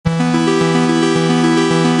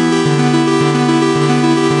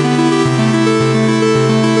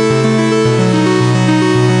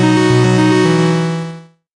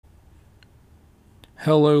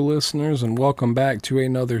hello, listeners, and welcome back to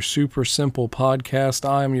another super simple podcast.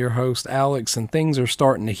 I am your host, Alex, and things are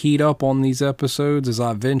starting to heat up on these episodes as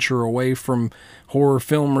I venture away from horror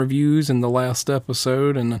film reviews in the last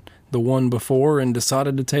episode and the one before, and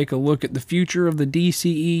decided to take a look at the future of the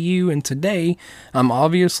DCEU, and today I'm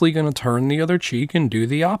obviously going to turn the other cheek and do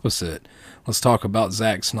the opposite. Let's talk about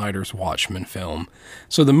Zack Snyder's Watchmen film.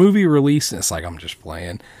 So the movie released, it's like I'm just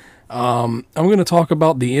playing. I'm going to talk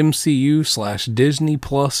about the MCU/Disney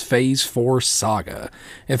Plus Phase 4 saga.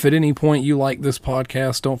 If at any point you like this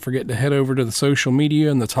podcast, don't forget to head over to the social media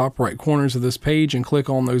in the top right corners of this page and click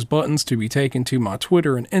on those buttons to be taken to my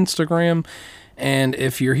Twitter and Instagram. And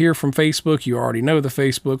if you're here from Facebook, you already know the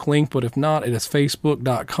Facebook link, but if not, it is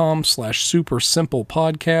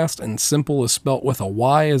facebook.com/supersimplepodcast, and simple is spelt with a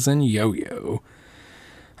Y as in yo-yo.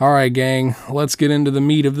 Alright gang, let's get into the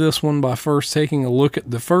meat of this one by first taking a look at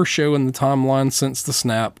the first show in the timeline since the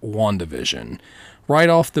snap, WandaVision. Right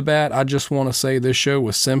off the bat, I just want to say this show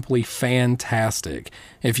was simply fantastic.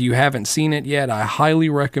 If you haven't seen it yet, I highly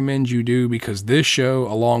recommend you do, because this show,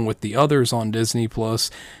 along with the others on Disney Plus,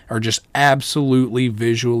 are just absolutely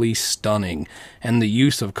visually stunning. And the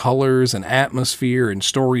use of colors and atmosphere and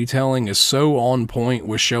storytelling is so on point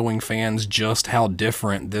with showing fans just how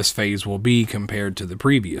different this phase will be compared to the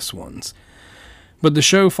previous ones. But the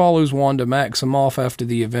show follows Wanda Maximoff after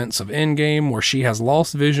the events of Endgame, where she has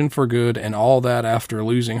lost Vision for good, and all that after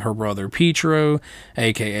losing her brother Pietro,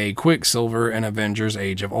 aka Quicksilver, in Avengers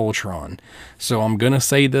Age of Ultron. So I'm gonna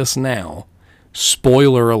say this now.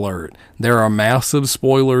 Spoiler alert. There are massive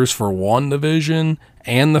spoilers for WandaVision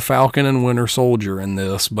and the Falcon and Winter Soldier in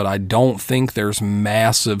this, but I don't think there's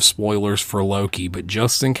massive spoilers for Loki. But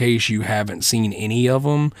just in case you haven't seen any of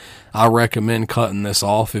them, I recommend cutting this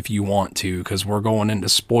off if you want to, because we're going into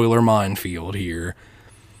spoiler minefield here.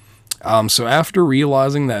 So after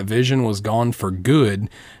realizing that Vision was gone for good,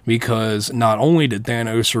 because not only did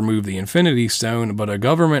Thanos remove the Infinity Stone, but a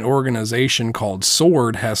government organization called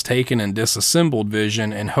SWORD has taken and disassembled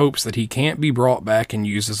Vision in hopes that he can't be brought back and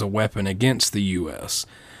used as a weapon against the US.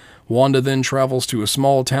 Wanda then travels to a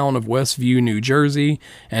small town of Westview, New Jersey,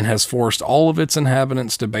 and has forced all of its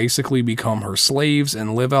inhabitants to basically become her slaves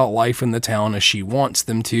and live out life in the town as she wants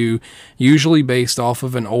them to, usually based off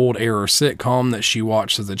of an old era sitcom that she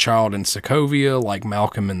watched as a child in Sokovia, like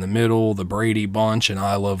Malcolm in the Middle, The Brady Bunch, and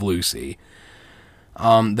I Love Lucy.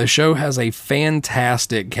 The show has a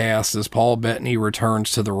fantastic cast as Paul Bettany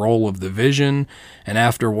returns to the role of the Vision, and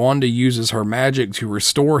after Wanda uses her magic to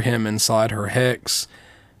restore him inside her hex,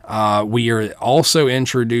 we are also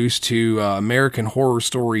introduced to American Horror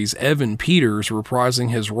Stories' Evan Peters reprising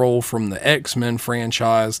his role from the X-Men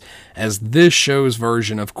franchise as this show's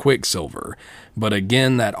version of Quicksilver. But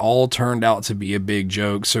again, that all turned out to be a big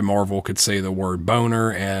joke so Marvel could say the word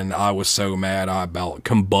boner, and I was so mad I about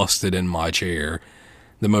combusted in my chair.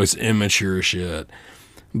 The most immature shit.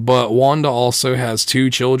 But Wanda also has two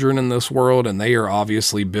children in this world, and they are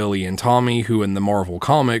obviously Billy and Tommy, who in the Marvel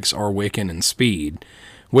comics are Wiccan and Speed.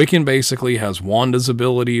 Wiccan basically has Wanda's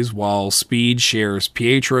abilities, while Speed shares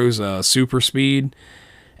Pietro's super speed.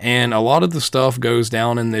 And a lot of the stuff goes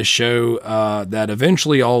down in this show that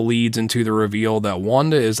eventually all leads into the reveal that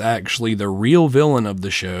Wanda is actually the real villain of the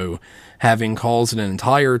show, having caused an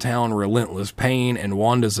entire town relentless pain, and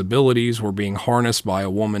Wanda's abilities were being harnessed by a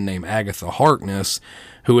woman named Agatha Harkness,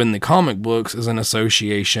 who in the comic books is an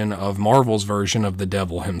association of Marvel's version of the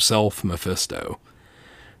devil himself, Mephisto.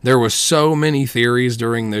 There was so many theories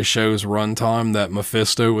during this show's runtime that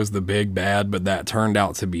Mephisto was the big bad, but that turned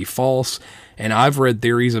out to be false, and I've read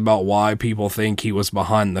theories about why people think he was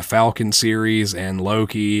behind the Falcon series and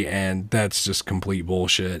Loki, and that's just complete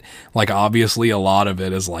bullshit. Like, obviously a lot of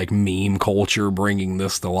it is like meme culture bringing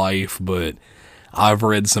this to life, but I've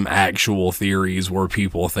read some actual theories where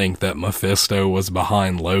people think that Mephisto was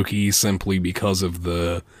behind Loki simply because of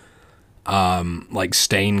the like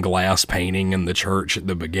stained glass painting in the church at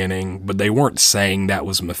the beginning, but they weren't saying that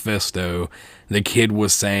was Mephisto. The kid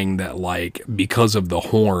was saying that, like, because of the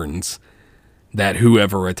horns, that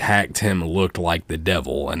whoever attacked him looked like the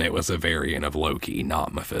devil, and it was a variant of Loki,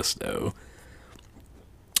 not Mephisto.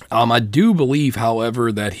 I do believe,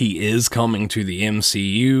 however, that he is coming to the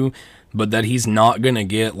MCU, but that he's not gonna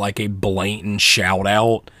get, like, a blatant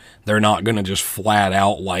shout-out. They're not going to just flat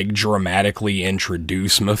out, like, dramatically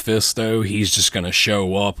introduce Mephisto. He's just going to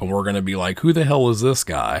show up and we're going to be like, who the hell is this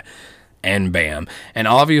guy? And bam. And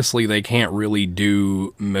obviously they can't really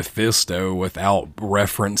do Mephisto without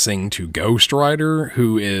referencing to Ghost Rider,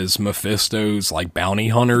 who is Mephisto's, like, bounty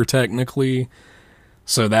hunter, technically.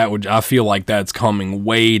 So that would, I feel like that's coming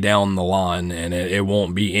way down the line, and it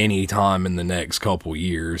won't be any time in the next couple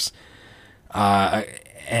years.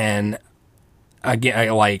 And again,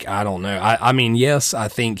 I don't know. I mean, yes, I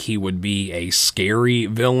think he would be a scary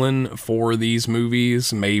villain for these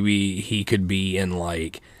movies. Maybe he could be in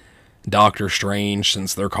like Doctor Strange,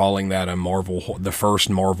 since they're calling that the first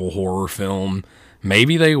Marvel horror film.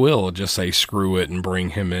 Maybe they will just say screw it and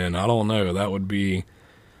bring him in. I don't know. That would be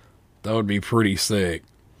pretty sick.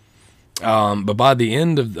 But by the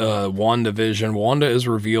end of WandaVision, Wanda is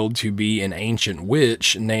revealed to be an ancient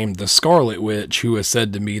witch named the Scarlet Witch, who is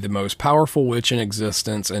said to be the most powerful witch in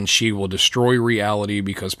existence, and she will destroy reality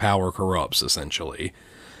because power corrupts, essentially.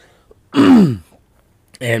 And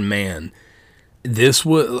man, this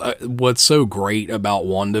was what's so great about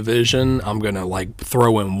WandaVision. I'm gonna like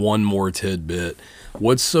throw in one more tidbit.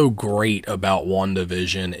 What's so great about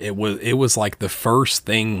WandaVision? It was like the first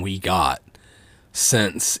thing we got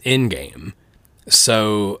since Endgame.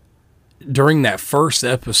 So during that first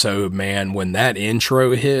episode, man, when that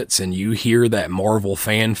intro hits and you hear that Marvel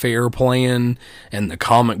fanfare playing and the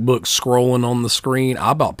comic book scrolling on the screen,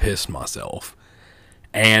 I about pissed myself.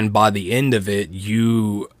 And by the end of it,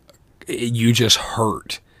 you just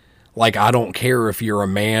hurt. Like, I don't care if you're a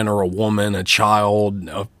man or a woman, a child,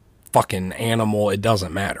 a fucking animal, it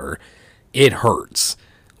doesn't matter. It hurts.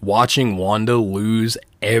 Watching Wanda lose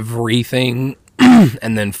everything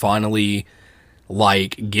and then finally,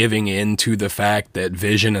 like, giving in to the fact that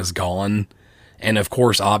Vision is gone. And of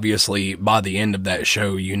course, obviously, by the end of that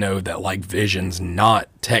show, you know that, like, Vision's not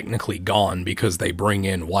technically gone because they bring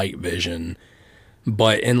in White Vision.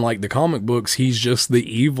 But in, like, the comic books, he's just the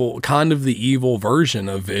evil version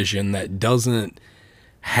of Vision that doesn't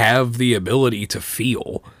have the ability to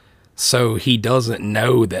feel. So he doesn't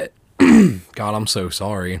know that, God, I'm so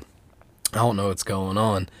sorry. I don't know what's going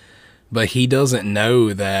on. But he doesn't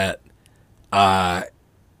know that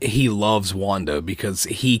he loves Wanda because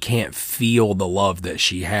he can't feel the love that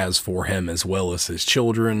she has for him as well as his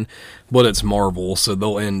children. But it's Marvel, so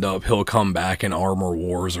he'll come back in Armor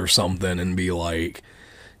Wars or something and be like,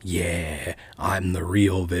 yeah, I'm the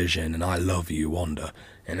real Vision and I love you, Wanda.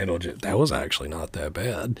 And that was actually not that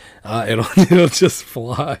bad. It'll just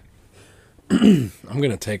fly. I'm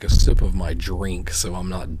going to take a sip of my drink so I'm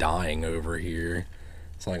not dying over here.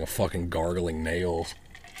 It's like a fucking gargling nails.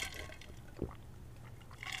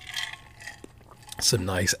 Some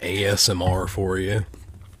nice ASMR for you.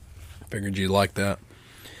 Figured you'd like that.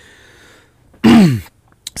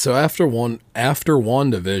 So after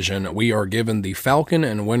WandaVision, we are given the Falcon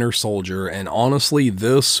and Winter Soldier, and honestly,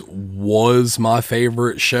 this was my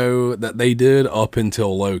favorite show that they did up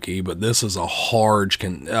until Loki, but this is a hard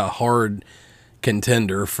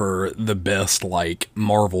contender for the best, like,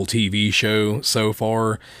 Marvel TV show so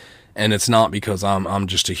far. And it's not because I'm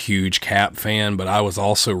just a huge Cap fan, but I was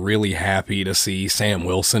also really happy to see Sam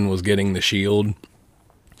Wilson was getting the shield.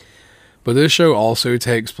 But this show also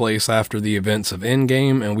takes place after the events of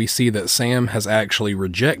Endgame, and we see that Sam has actually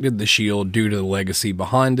rejected the shield due to the legacy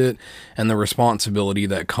behind it and the responsibility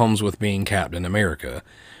that comes with being Captain America.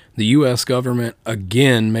 The US government,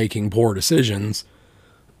 again making poor decisions,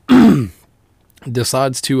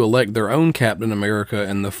 decides to elect their own Captain America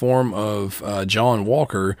in the form of John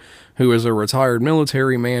Walker, who is a retired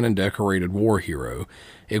military man and decorated war hero.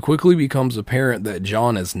 It quickly becomes apparent that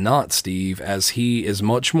John is not Steve, as he is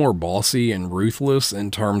much more bossy and ruthless in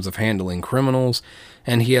terms of handling criminals,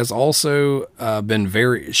 and he has also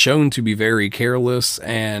been shown to be very careless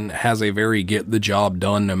and has a very get the job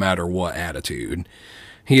done no matter what attitude.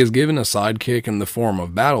 He is given a sidekick in the form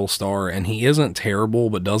of Battlestar, and he isn't terrible,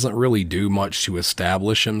 but doesn't really do much to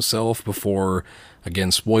establish himself before,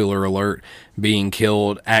 again, spoiler alert, being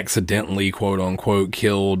accidentally, quote-unquote,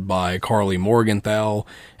 killed by Carly Morgenthau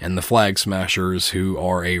and the Flag Smashers, who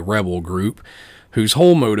are a rebel group, whose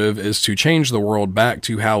whole motive is to change the world back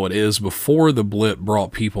to how it is before the blip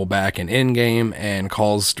brought people back in Endgame and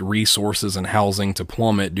caused resources and housing to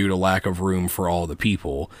plummet due to lack of room for all the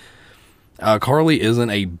people. Carly isn't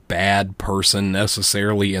a bad person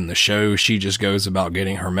necessarily in the show. She just goes about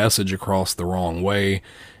getting her message across the wrong way.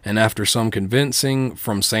 And after some convincing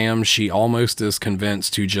from Sam, she almost is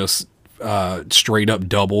convinced to just straight up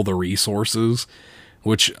double the resources,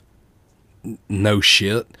 no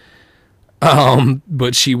shit.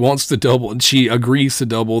 But she agrees to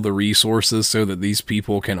double the resources so that these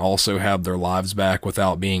people can also have their lives back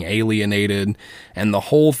without being alienated. And the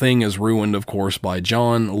whole thing is ruined, of course, by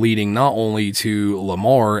John, leading not only to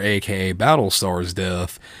Lamar, aka Battlestar's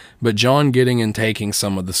death, but John getting and taking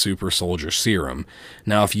some of the super soldier serum.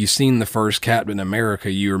 Now, if you've seen the first Captain America,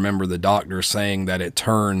 you remember the doctor saying that it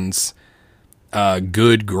turns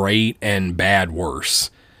good great and bad worse.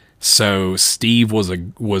 So Steve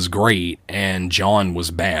was great and John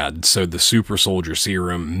was bad. So the super soldier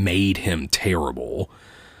serum made him terrible.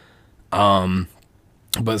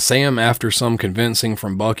 But Sam, after some convincing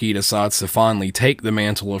from Bucky, decides to finally take the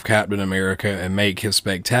mantle of Captain America and make his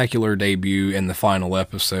spectacular debut in the final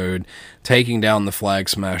episode, taking down the Flag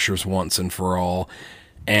Smashers once and for all.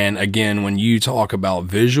 And again, when you talk about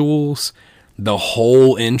visuals, the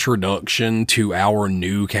whole introduction to our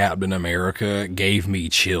new Captain America gave me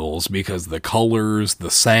chills, because the colors,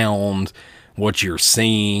 the sound, what you're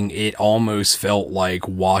seeing, it almost felt like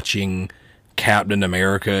watching Captain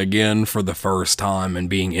America again for the first time and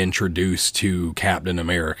being introduced to Captain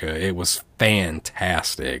America. It was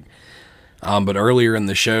fantastic. But earlier in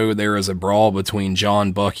the show, there is a brawl between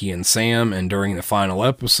John, Bucky, and Sam, and during the final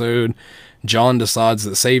episode, John decides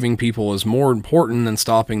that saving people is more important than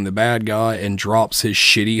stopping the bad guy and drops his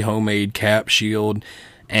shitty homemade cap shield.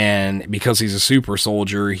 And because he's a super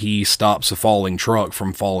soldier, he stops a falling truck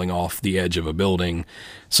from falling off the edge of a building.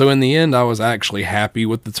 So in the end, I was actually happy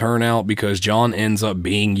with the turnout, because John ends up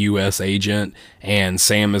being U.S. agent and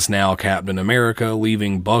Sam is now Captain America,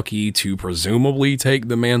 leaving Bucky to presumably take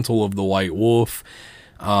the mantle of the White Wolf,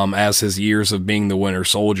 as his years of being the Winter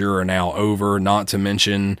Soldier are now over. Not to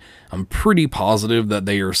mention, I'm pretty positive that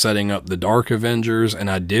they are setting up the Dark Avengers, and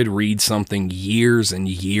I did read something years and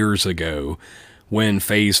years ago when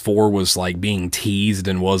Phase 4 was like being teased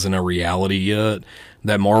and wasn't a reality yet,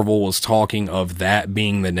 that Marvel was talking of that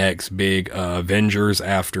being the next big Avengers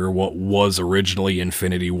after what was originally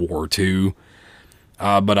Infinity War 2.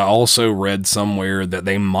 But I also read somewhere that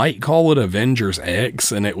they might call it Avengers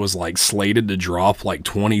X, and it was like slated to drop like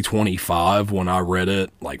 2025 when I read it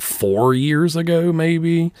like 4 years ago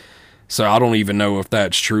maybe. So I don't even know if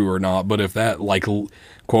that's true or not, but if that like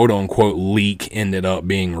quote unquote leak ended up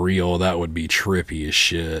being real, that would be trippy as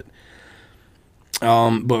shit.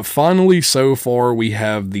 But finally, so far, we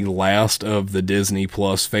have the last of the Disney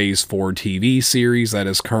Plus Phase 4 TV series that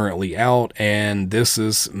is currently out, and this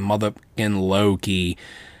is motherfucking Loki.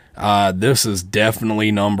 This is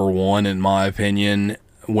definitely number one, in my opinion,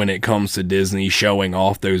 when it comes to Disney showing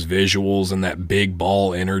off those visuals and that big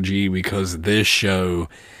ball energy, because this show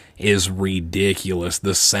is ridiculous.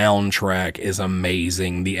 The soundtrack is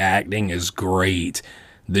amazing. The acting is great.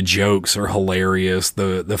 The jokes are hilarious.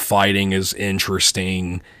 The fighting is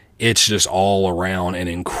interesting. It's just all around an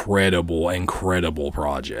incredible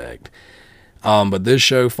project. But this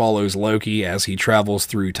show follows Loki as he travels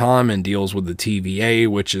through time and deals with the TVA,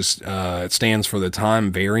 which is it stands for the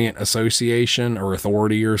Time Variant Association or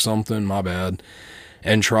Authority or something, my bad,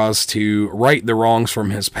 and tries to right the wrongs from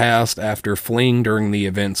his past after fleeing during the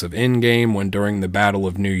events of Endgame, when during the Battle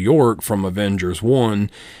of New York from Avengers 1,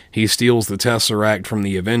 he steals the Tesseract from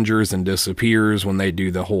the Avengers and disappears when they do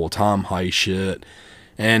the whole time heist shit.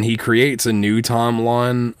 And he creates a new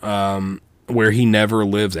timeline where he never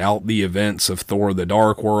lives out the events of Thor the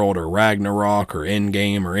Dark World or Ragnarok or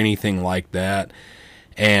Endgame or anything like that.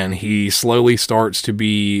 And he slowly starts to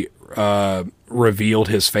be revealed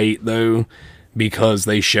his fate, though, because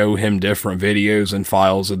they show him different videos and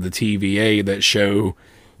files of the TVA that show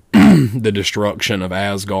the destruction of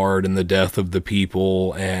Asgard and the death of the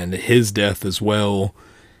people and his death as well.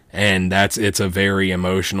 And it's a very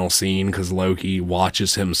emotional scene because Loki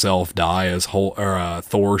watches himself die as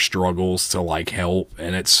Thor struggles to like help,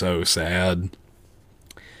 and it's so sad.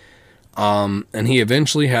 And he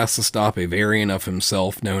eventually has to stop a variant of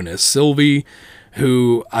himself known as Sylvie,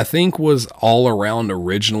 who I think was all around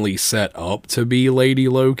originally set up to be Lady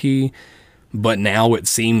Loki, but now it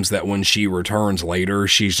seems that when she returns later,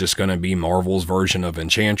 she's just going to be Marvel's version of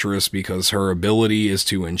Enchantress, because her ability is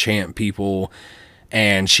to enchant people,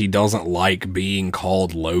 and she doesn't like being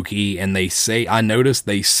called Loki. And I noticed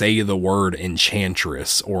they say the word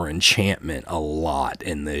Enchantress or enchantment a lot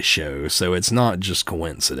in this show, so it's not just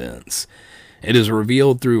coincidence. It is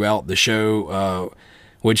revealed throughout the show,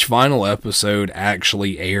 which final episode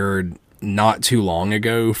actually aired not too long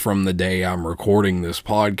ago from the day I'm recording this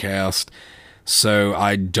podcast. So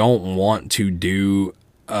I don't want to do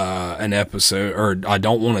an episode, or I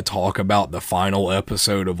don't want to talk about the final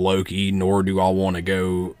episode of Loki, nor do I want to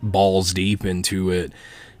go balls deep into it,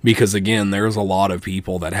 because again, there's a lot of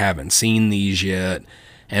people that haven't seen these yet,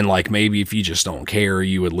 and like maybe if you just don't care,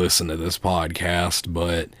 you would listen to this podcast,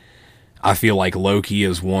 but I feel like Loki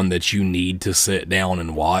is one that you need to sit down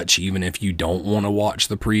and watch, even if you don't want to watch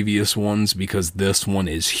the previous ones, because this one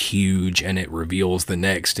is huge and it reveals the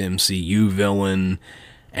next MCU villain,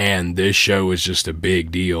 and this show is just a big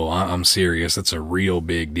deal. I'm serious. It's a real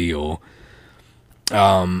big deal.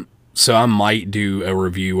 So I might do a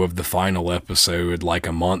review of the final episode like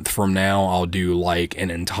a month from now. I'll do like an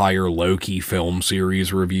entire Loki film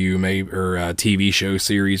series review, maybe, or a TV show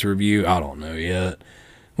series review. I don't know yet.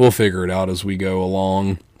 We'll figure it out as we go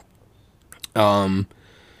along. But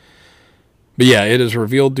yeah, it is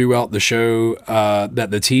revealed throughout the show that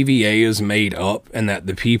the TVA is made up, and that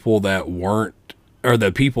the people that weren't, or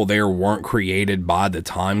the people there weren't created by the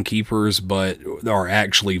Timekeepers, but are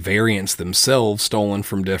actually variants themselves stolen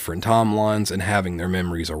from different timelines and having their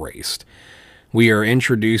memories erased. We are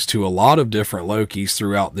introduced to a lot of different Lokis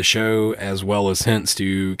throughout the show, as well as hints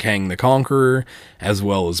to Kang the Conqueror, as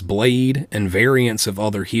well as Blade, and variants of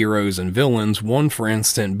other heroes and villains, one for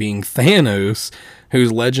instance being Thanos,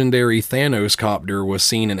 whose legendary Thanos copter was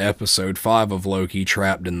seen in episode 5 of Loki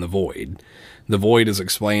Trapped in the Void. The Void is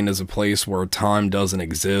explained as a place where time doesn't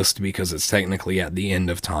exist because it's technically at the end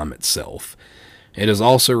of time itself. It is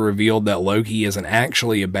also revealed that Loki isn't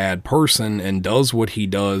actually a bad person and does what he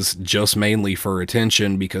does just mainly for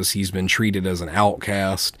attention because he's been treated as an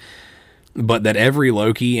outcast, but that every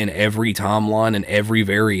Loki in every timeline and every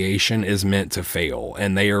variation is meant to fail,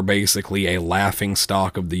 and they are basically a laughing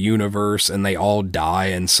stock of the universe, and they all die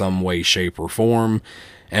in some way, shape, or form,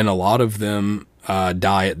 and a lot of them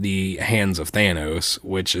die at the hands of Thanos,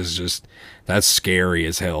 which is just, that's scary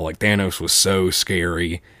as hell. Like, Thanos was so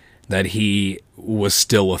scary that he was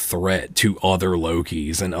still a threat to other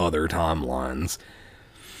Lokis and other timelines.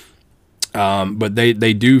 But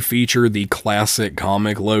they do feature the classic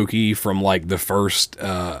comic Loki from like the first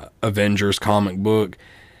Avengers comic book,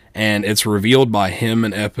 and it's revealed by him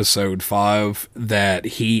in episode 5 that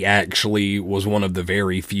he actually was one of the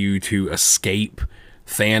very few to escape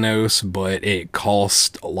Thanos, but it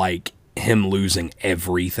cost like him losing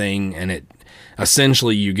everything, and it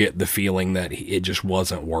essentially, you get the feeling that it just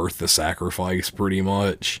wasn't worth the sacrifice pretty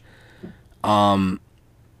much.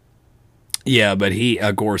 Yeah, but he,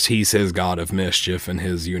 of course, he's his god of mischief in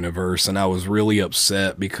his universe, and I was really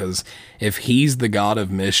upset because if he's the god of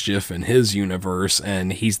mischief in his universe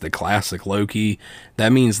and he's the classic Loki,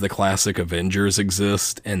 that means the classic Avengers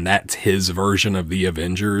exist, and that's his version of the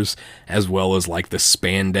Avengers, as well as like the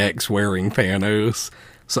spandex wearing Thanos.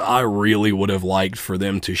 So I really would have liked for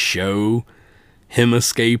them to show him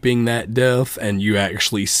escaping that death, and you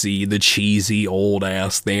actually see the cheesy old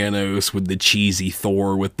ass Thanos with the cheesy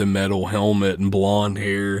Thor with the metal helmet and blonde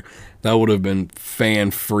hair. That would have been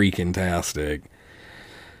fan-freaking-tastic.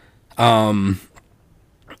 But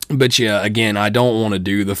yeah, again, I don't want to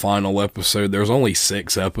do the final episode. There's only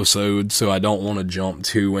 6 episodes, so I don't want to jump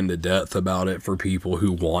too into depth about it for people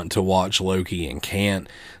who want to watch Loki and can't.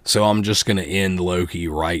 So I'm just going to end Loki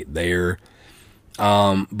right there.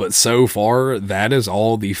 But so far, that is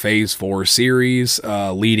all the Phase 4 series,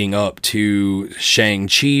 leading up to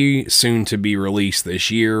Shang-Chi, soon to be released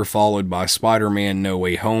this year, followed by Spider-Man No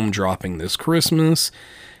Way Home dropping this Christmas,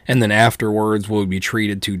 and then afterwards we'll be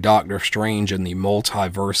treated to Doctor Strange and the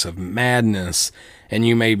Multiverse of Madness, and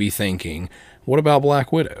you may be thinking, what about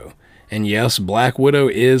Black Widow? And yes, Black Widow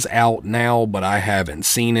is out now, but I haven't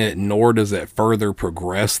seen it, nor does it further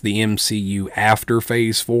progress the MCU after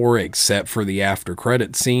Phase 4, except for the after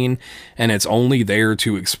credit scene, and it's only there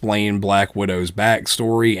to explain Black Widow's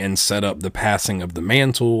backstory and set up the passing of the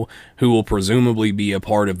mantle, who will presumably be a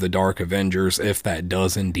part of the Dark Avengers if that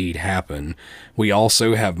does indeed happen. We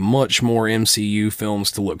also have much more MCU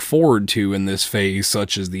films to look forward to in this phase,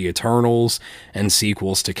 such as The Eternals, and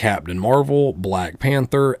sequels to Captain Marvel, Black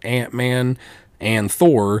Panther, Ant-Man, and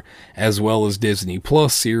Thor, as well as Disney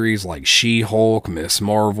Plus series like She-Hulk, Miss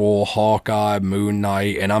Marvel, Hawkeye, Moon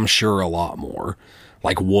Knight, and I'm sure a lot more.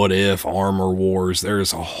 Like What If, Armor Wars,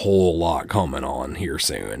 there's a whole lot coming on here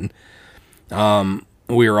soon.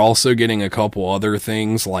 We are also getting a couple other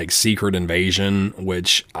things like Secret Invasion,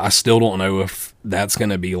 which I still don't know if that's going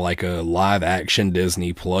to be like a live action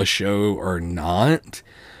Disney Plus show or not.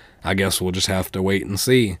 I guess we'll just have to wait and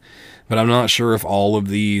see. But I'm not sure if all of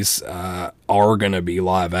these are going to be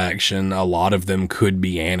live action. A lot of them could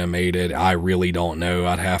be animated. I really don't know.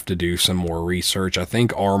 I'd have to do some more research. I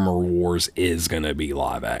think Armor Wars is going to be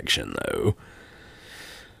live action, though.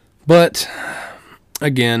 But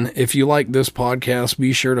again, if you like this podcast,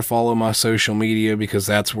 be sure to follow my social media because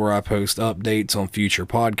that's where I post updates on future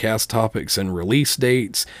podcast topics and release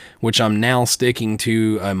dates, which I'm now sticking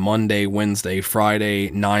to a Monday, Wednesday, Friday,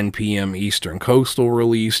 9 p.m. Eastern Coastal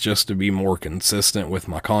release just to be more consistent with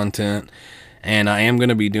my content. And I am going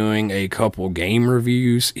to be doing a couple game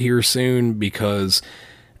reviews here soon because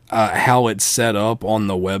how it's set up on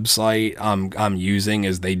the website I'm using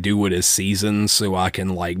is they do it as seasons so I can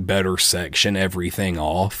like better section everything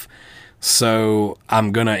off. So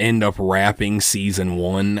I'm going to end up wrapping season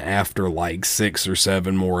 1 after like 6 or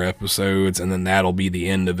 7 more episodes, and then that'll be the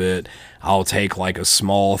end of it. I'll take like a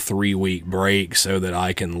small 3-week break so that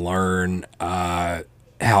I can learn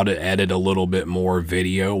how to edit a little bit more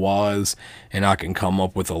video-wise, and I can come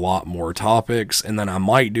up with a lot more topics. And then I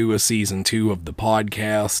might do a season 2 of the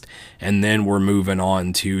podcast, and then we're moving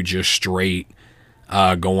on to just straight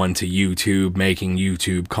going to YouTube, making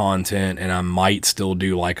YouTube content, and I might still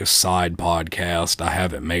do like a side podcast. I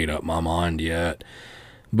haven't made up my mind yet.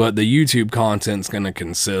 But the YouTube content's going to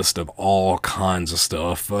consist of all kinds of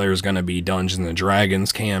stuff. There's going to be Dungeons and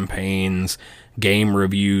Dragons campaigns, game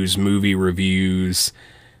reviews, movie reviews,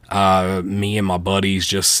 me and my buddies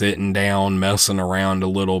just sitting down, messing around a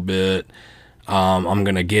little bit. I'm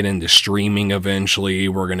going to get into streaming eventually.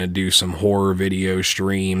 We're going to do some horror video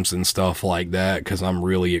streams and stuff like that because I'm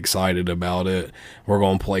really excited about it. We're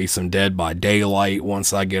going to play some Dead by Daylight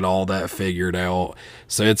once I get all that figured out.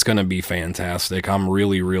 So it's going to be fantastic. I'm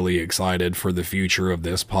really, really excited for the future of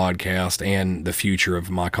this podcast and the future of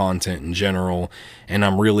my content in general. And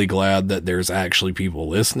I'm really glad that there's actually people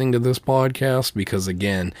listening to this podcast because,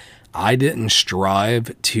 again, I didn't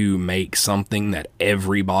strive to make something that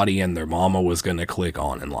everybody and their mama was going to click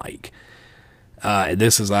on and like.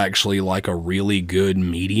 This is actually like a really good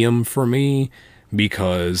medium for me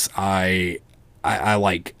because I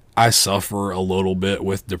suffer a little bit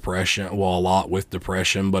with depression, well, a lot with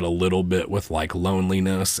depression, but a little bit with like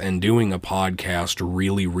loneliness, and doing a podcast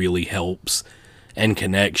really, really helps, and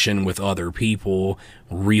connection with other people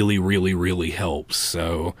really, really, really helps.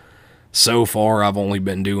 So far, I've only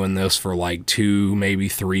been doing this for like 2, maybe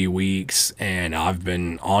 3 weeks, and I've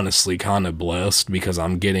been honestly kind of blessed because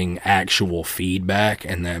I'm getting actual feedback,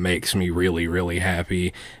 and that makes me really, really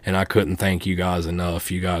happy, and I couldn't thank you guys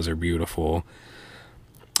enough. You guys are beautiful.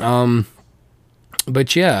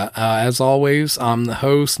 But yeah, as always, I'm the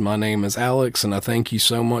host. My name is Alex, and I thank you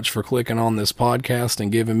so much for clicking on this podcast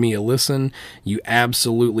and giving me a listen. You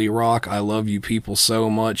absolutely rock. I love you people so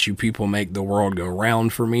much. You people make the world go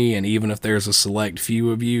round for me, and even if there's a select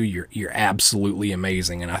few of you, you're absolutely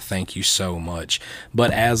amazing, and I thank you so much.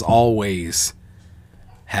 But as always,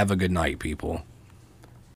 have a good night, people.